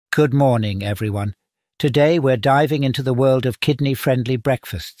Good morning, everyone. Today we're diving into the world of kidney-friendly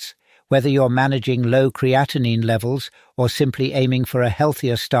breakfasts. Whether you're managing low creatinine levels or simply aiming for a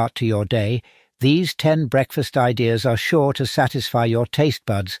healthier start to your day, these 10 breakfast ideas are sure to satisfy your taste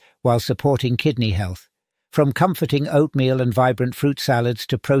buds while supporting kidney health. From comforting oatmeal and vibrant fruit salads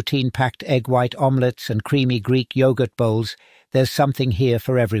to protein-packed egg white omelettes and creamy Greek yogurt bowls, there's something here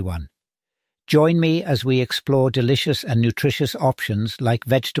for everyone. Join me as we explore delicious and nutritious options like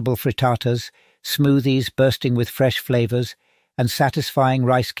vegetable frittatas, smoothies bursting with fresh flavors, and satisfying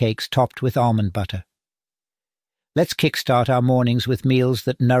rice cakes topped with almond butter. Let's kickstart our mornings with meals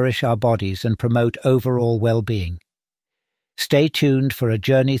that nourish our bodies and promote overall well-being. Stay tuned for a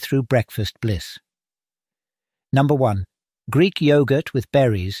journey through breakfast bliss. Number 1. Greek yogurt with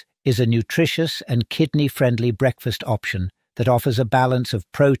berries is a nutritious and kidney-friendly breakfast option that offers a balance of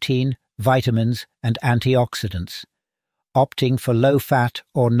protein, vitamins, and antioxidants, opting for low-fat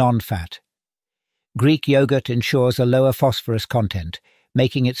or non-fat. Greek yogurt ensures a lower phosphorus content,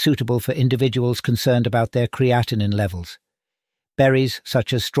 making it suitable for individuals concerned about their creatinine levels. Berries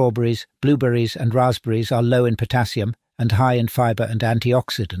such as strawberries, blueberries, and raspberries are low in potassium and high in fiber and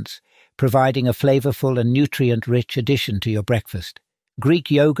antioxidants, providing a flavorful and nutrient-rich addition to your breakfast. Greek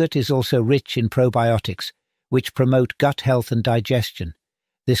yogurt is also rich in probiotics, which promote gut health and digestion.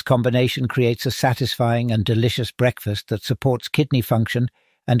 This combination creates a satisfying and delicious breakfast that supports kidney function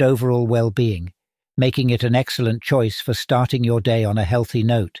and overall well-being, making it an excellent choice for starting your day on a healthy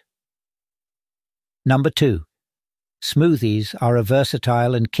note. Number 2. Smoothies are a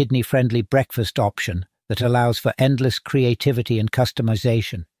versatile and kidney-friendly breakfast option that allows for endless creativity and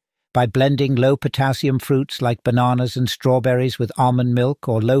customization. By blending low-potassium fruits like bananas and strawberries with almond milk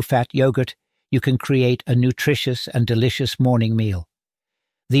or low-fat yogurt, you can create a nutritious and delicious morning meal.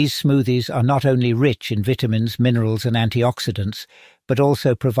 These smoothies are not only rich in vitamins, minerals, and antioxidants, but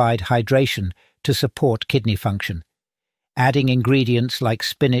also provide hydration to support kidney function. Adding ingredients like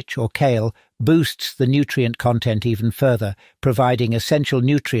spinach or kale boosts the nutrient content even further, providing essential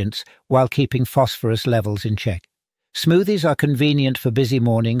nutrients while keeping phosphorus levels in check. Smoothies are convenient for busy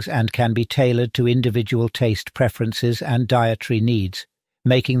mornings and can be tailored to individual taste preferences and dietary needs,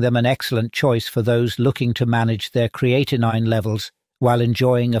 making them an excellent choice for those looking to manage their creatinine levels while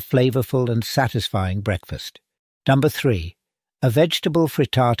enjoying a flavorful and satisfying breakfast. Number 3. A vegetable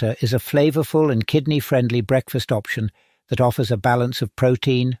frittata is a flavorful and kidney-friendly breakfast option that offers a balance of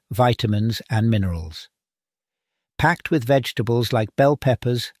protein, vitamins, and minerals. Packed with vegetables like bell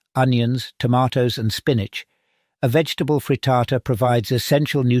peppers, onions, tomatoes, and spinach, a vegetable frittata provides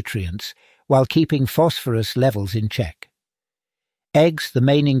essential nutrients while keeping phosphorus levels in check. Eggs, the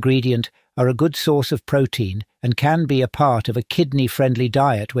main ingredient, are a good source of protein and can be a part of a kidney-friendly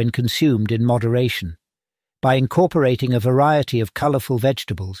diet when consumed in moderation. By incorporating a variety of colorful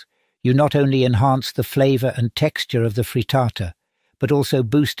vegetables, you not only enhance the flavor and texture of the frittata, but also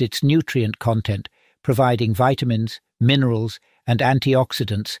boost its nutrient content, providing vitamins, minerals, and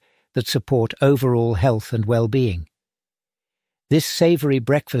antioxidants that support overall health and well-being. This savory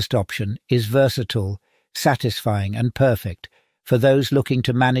breakfast option is versatile, satisfying, and perfect for those looking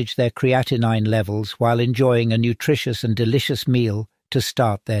to manage their creatinine levels while enjoying a nutritious and delicious meal to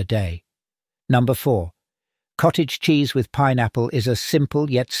start their day. Number 4. Cottage cheese with pineapple is a simple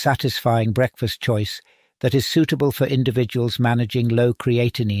yet satisfying breakfast choice that is suitable for individuals managing low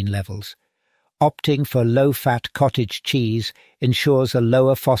creatinine levels. Opting for low-fat cottage cheese ensures a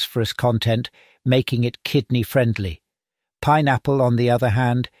lower phosphorus content, making it kidney-friendly. Pineapple, on the other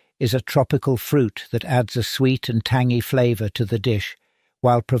hand, is a tropical fruit that adds a sweet and tangy flavor to the dish,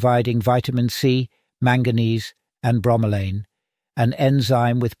 while providing vitamin C, manganese, and bromelain, an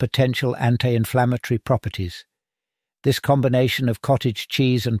enzyme with potential anti-inflammatory properties. This combination of cottage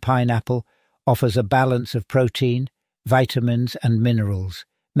cheese and pineapple offers a balance of protein, vitamins, and minerals,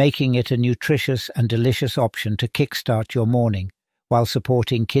 making it a nutritious and delicious option to kickstart your morning while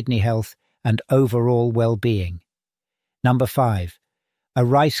supporting kidney health and overall well-being. Number 5. A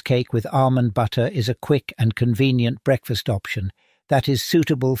rice cake with almond butter is a quick and convenient breakfast option that is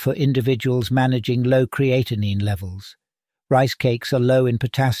suitable for individuals managing low creatinine levels. Rice cakes are low in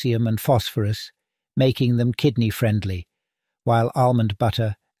potassium and phosphorus, making them kidney-friendly, while almond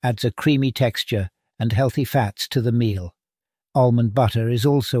butter adds a creamy texture and healthy fats to the meal. Almond butter is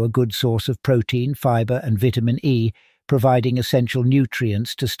also a good source of protein, fiber, and vitamin E, providing essential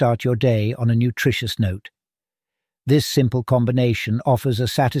nutrients to start your day on a nutritious note. This simple combination offers a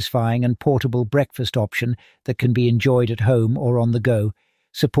satisfying and portable breakfast option that can be enjoyed at home or on the go,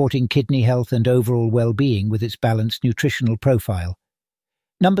 supporting kidney health and overall well-being with its balanced nutritional profile.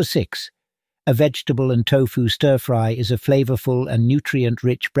 Number 6. A vegetable and tofu stir-fry is a flavorful and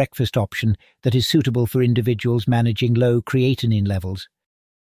nutrient-rich breakfast option that is suitable for individuals managing low creatinine levels.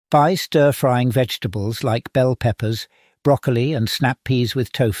 By stir-frying vegetables like bell peppers, broccoli and snap peas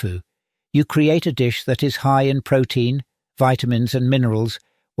with tofu, you create a dish that is high in protein, vitamins and minerals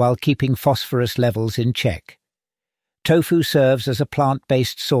while keeping phosphorus levels in check. Tofu serves as a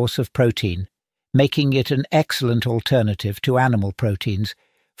plant-based source of protein, making it an excellent alternative to animal proteins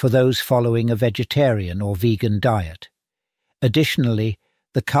for those following a vegetarian or vegan diet. Additionally,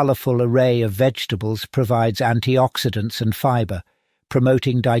 the colorful array of vegetables provides antioxidants and fiber,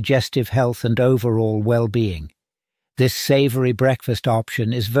 promoting digestive health and overall well-being. This savory breakfast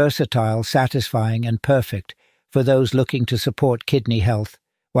option is versatile, satisfying, and perfect for those looking to support kidney health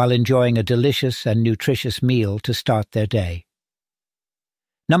while enjoying a delicious and nutritious meal to start their day.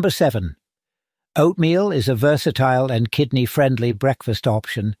 Number 7. Oatmeal is a versatile and kidney-friendly breakfast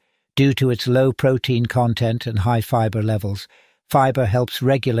option due to its low protein content and high fiber levels. Fiber helps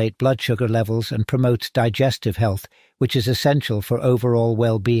regulate blood sugar levels and promotes digestive health, which is essential for overall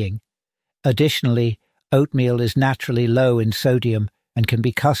well-being. Additionally, oatmeal is naturally low in sodium and can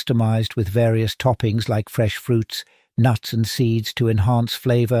be customized with various toppings like fresh fruits, nuts and seeds to enhance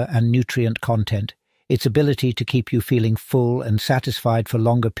flavor and nutrient content. Its ability to keep you feeling full and satisfied for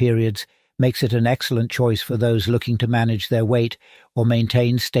longer periods makes it an excellent choice for those looking to manage their weight or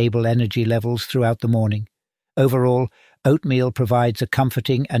maintain stable energy levels throughout the morning. Overall, oatmeal provides a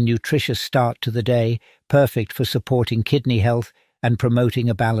comforting and nutritious start to the day, perfect for supporting kidney health and promoting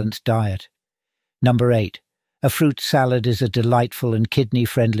a balanced diet. Number 8. A fruit salad is a delightful and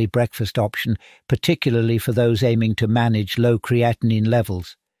kidney-friendly breakfast option, particularly for those aiming to manage low creatinine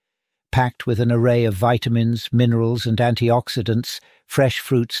levels. Packed with an array of vitamins, minerals, and antioxidants, fresh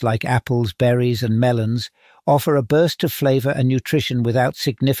fruits like apples, berries, and melons offer a burst of flavor and nutrition without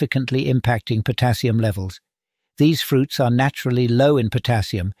significantly impacting potassium levels. These fruits are naturally low in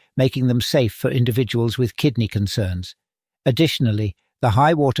potassium, making them safe for individuals with kidney concerns. Additionally, the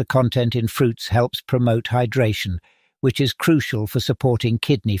high water content in fruits helps promote hydration, which is crucial for supporting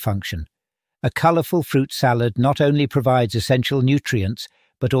kidney function. A colorful fruit salad not only provides essential nutrients,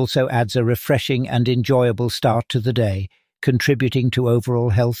 but also adds a refreshing and enjoyable start to the day, contributing to overall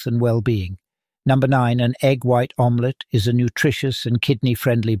health and well-being. Number 9. An egg white omelette is a nutritious and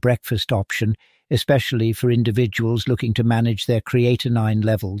kidney-friendly breakfast option, especially for individuals looking to manage their creatinine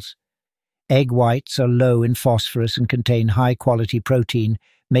levels. Egg whites are low in phosphorus and contain high-quality protein,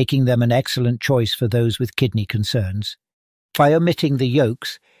 making them an excellent choice for those with kidney concerns. By omitting the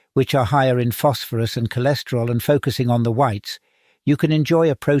yolks, which are higher in phosphorus and cholesterol, and focusing on the whites, you can enjoy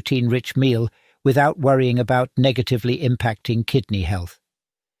a protein-rich meal without worrying about negatively impacting kidney health.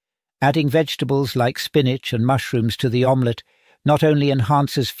 Adding vegetables like spinach and mushrooms to the omelette not only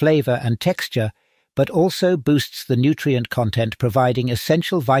enhances flavor and texture, but also boosts the nutrient content, providing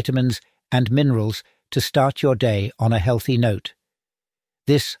essential vitamins and minerals to start your day on a healthy note.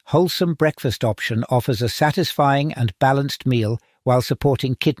 This wholesome breakfast option offers a satisfying and balanced meal while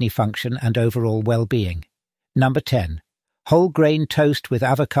supporting kidney function and overall well-being. Number 10. Whole grain toast with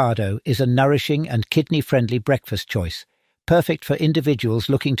avocado is a nourishing and kidney-friendly breakfast choice, perfect for individuals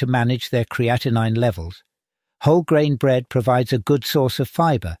looking to manage their creatinine levels. Whole grain bread provides a good source of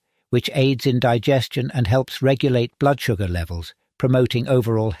fiber, which aids in digestion and helps regulate blood sugar levels, promoting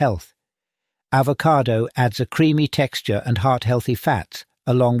overall health. Avocado adds a creamy texture and heart-healthy fats,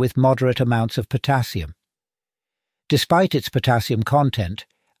 along with moderate amounts of potassium. Despite its potassium content,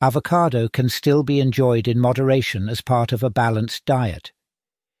 avocado can still be enjoyed in moderation as part of a balanced diet.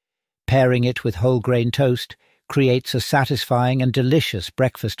 Pairing it with whole grain toast creates a satisfying and delicious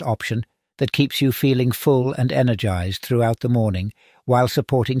breakfast option that keeps you feeling full and energized throughout the morning while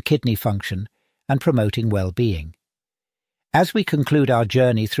supporting kidney function and promoting well-being. As we conclude our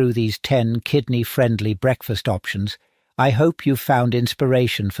journey through these 10 kidney-friendly breakfast options, I hope you've found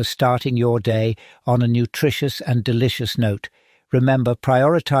inspiration for starting your day on a nutritious and delicious note. Remember,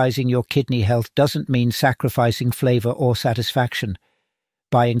 prioritizing your kidney health doesn't mean sacrificing flavor or satisfaction.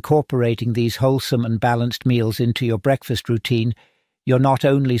 By incorporating these wholesome and balanced meals into your breakfast routine, you're not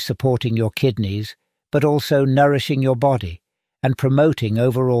only supporting your kidneys, but also nourishing your body and promoting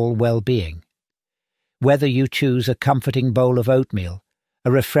overall well-being. Whether you choose a comforting bowl of oatmeal,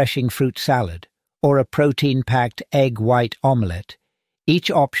 a refreshing fruit salad, or a protein-packed egg white omelette,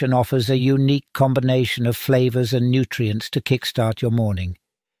 each option offers a unique combination of flavors and nutrients to kickstart your morning.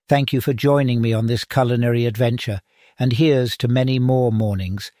 Thank you for joining me on this culinary adventure, and here's to many more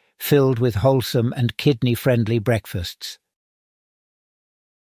mornings filled with wholesome and kidney-friendly breakfasts.